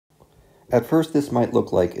At first, this might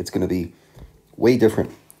look like it's going to be way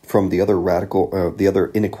different from the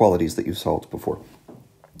other inequalities that you've solved before.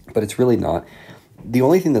 But it's really not. The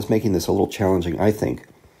only thing that's making this a little challenging, I think,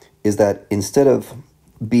 is that instead of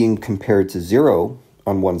being compared to 0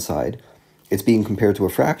 on one side, it's being compared to a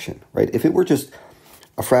fraction, right? If it were just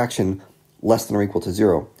a fraction less than or equal to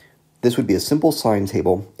 0, this would be a simple sign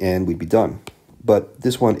table and we'd be done. But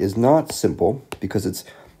this one is not simple because it's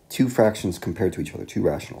two fractions compared to each other, two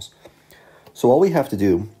rationals. So all we have to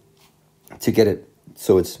do to get it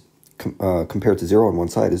so it's compared to 0 on one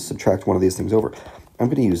side is subtract one of these things over. I'm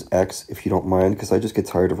going to use x if you don't mind, because I just get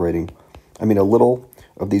tired of writing. I mean, a little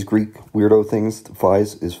of these Greek weirdo things,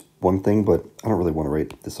 phi's is one thing, but I don't really want to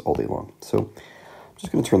write this all day long. So I'm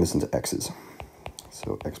just going to turn this into x's.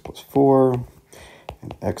 So x plus 4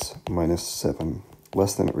 and x minus 7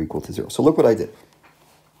 less than or equal to 0. So look what I did.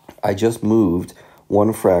 I just moved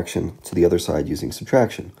one fraction to the other side using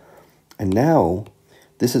subtraction. And now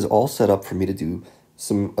this is all set up for me to do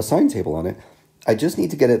a sign table on it. I just need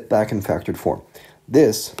to get it back in factored form.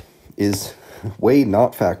 This is way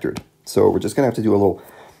not factored. So we're just going to have to do a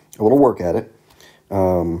little work at it.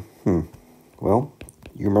 Well,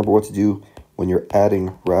 you remember what to do when you're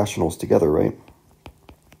adding rationals together, right?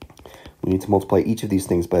 We need to multiply each of these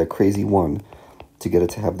things by a crazy 1 to get it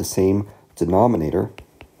to have the same denominator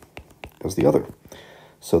as the other.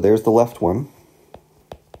 So there's the left one.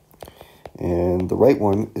 And the right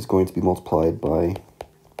one is going to be multiplied by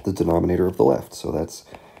the denominator of the left. So that's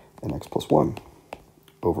an x plus 1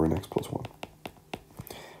 over an x plus 1.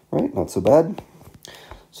 Right, not so bad.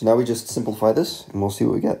 So now we just simplify this and we'll see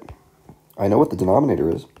what we get. I know what the denominator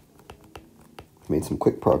is. Made some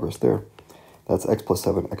quick progress there. That's x plus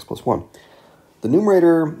 7, x plus 1. The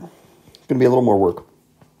numerator is going to be a little more work.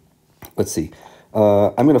 Let's see.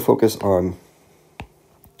 I'm going to focus on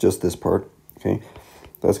just this part. Okay,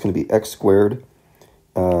 that's going to be x squared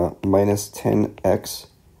minus 10x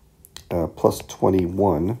plus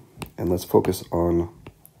 21. And let's focus on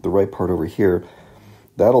the right part over here.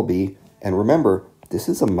 That'll be, and remember, this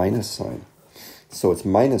is a minus sign. So it's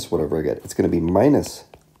minus whatever I get. It's going to be minus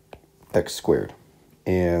x squared.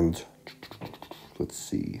 And let's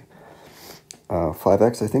see,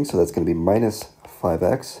 5x, I think. So that's going to be minus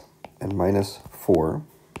 5x and minus 4.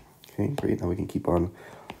 Okay, great. Now we can keep on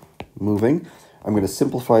moving. I'm going to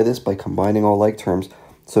simplify this by combining all like terms.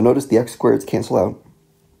 So notice the x squareds cancel out.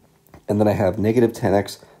 And then I have negative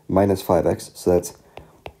 10x minus 5x. So that's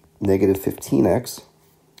negative 15x.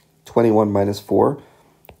 21 minus 4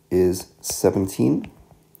 is 17.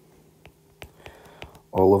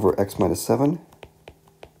 All over x minus 7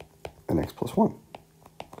 and x plus 1.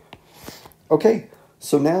 Okay,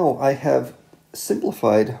 so now I have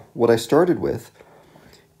simplified what I started with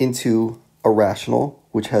into a rational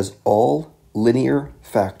which has all linear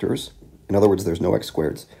factors. In other words, there's no x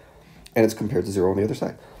squareds, and it's compared to 0 on the other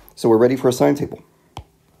side. So we're ready for a sign table.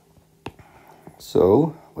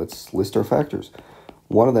 So let's list our factors.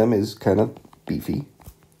 One of them is kind of beefy,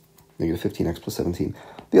 negative 15x plus 17.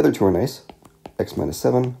 The other two are nice, x minus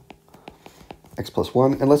 7, x plus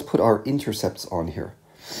 1. And let's put our intercepts on here.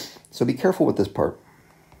 So be careful with this part.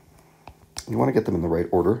 You want to get them in the right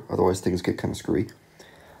order, otherwise things get kind of screwy.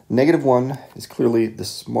 Negative 1 is clearly the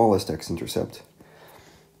smallest x-intercept.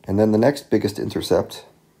 And then the next biggest intercept,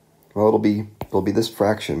 well, it'll be this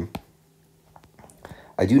fraction.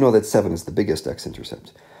 I do know that 7 is the biggest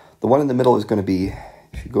x-intercept. The one in the middle is going to be,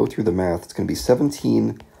 if you go through the math, it's going to be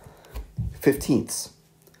 17/15.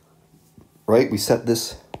 Right? We set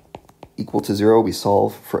this equal to 0. We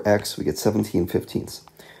solve for x. We get 17/15.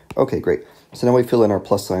 Okay, great. So now we fill in our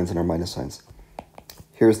plus signs and our minus signs.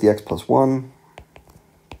 Here's the x plus 1.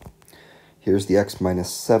 Here's the x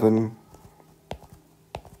minus 7.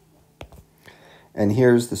 And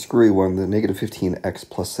here's the screwy one, the negative 15x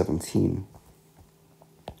plus 17.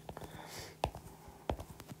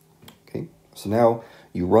 Okay, so now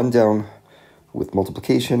you run down with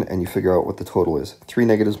multiplication and you figure out what the total is. 3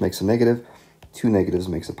 negatives makes a negative, 2 negatives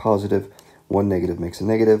makes a positive, 1 negative makes a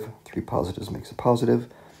negative, 3 positives makes a positive.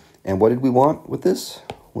 And what did we want with this?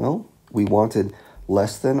 Well, we wanted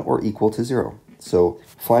less than or equal to 0. So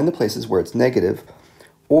find the places where it's negative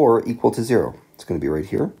or equal to 0. It's going to be right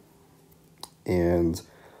here. And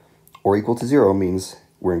or equal to 0 means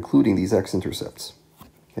we're including these x-intercepts.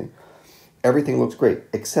 Okay, everything looks great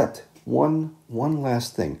except one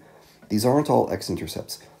last thing. These aren't all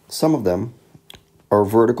x-intercepts. Some of them are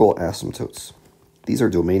vertical asymptotes. These are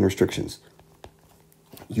domain restrictions.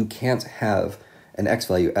 You can't have an x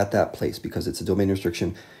value at that place because it's a domain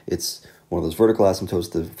restriction. It's one of those vertical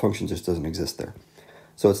asymptotes. The function just doesn't exist there.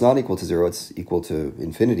 So it's not equal to 0. It's equal to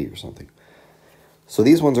infinity or something. So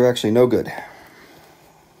these ones are actually no good.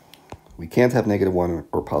 We can't have -1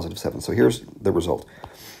 or +7. So here's the result.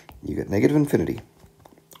 You get negative infinity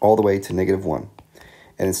all the way to -1.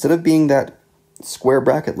 And instead of being that square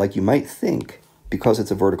bracket like you might think, because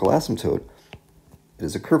it's a vertical asymptote, it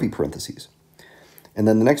is a curvy parentheses. And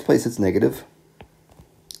then the next place it's negative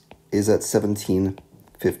is at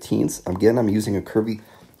 17/15. Again, I'm using a curvy,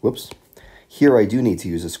 whoops. Here I do need to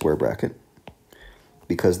use a square bracket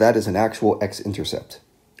because that is an actual x-intercept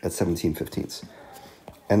at 17/15.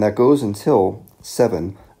 And that goes until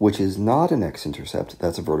 7, which is not an x-intercept.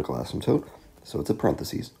 That's a vertical asymptote, so it's a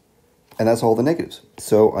parentheses. And that's all the negatives.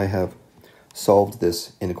 So I have solved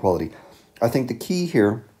this inequality. I think the key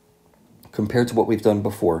here, compared to what we've done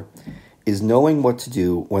before, is knowing what to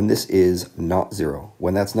do when this is not 0.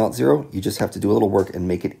 When that's not 0, you just have to do a little work and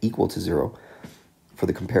make it equal to 0 for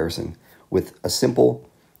the comparison with a simple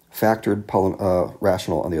factored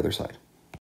rational on the other side.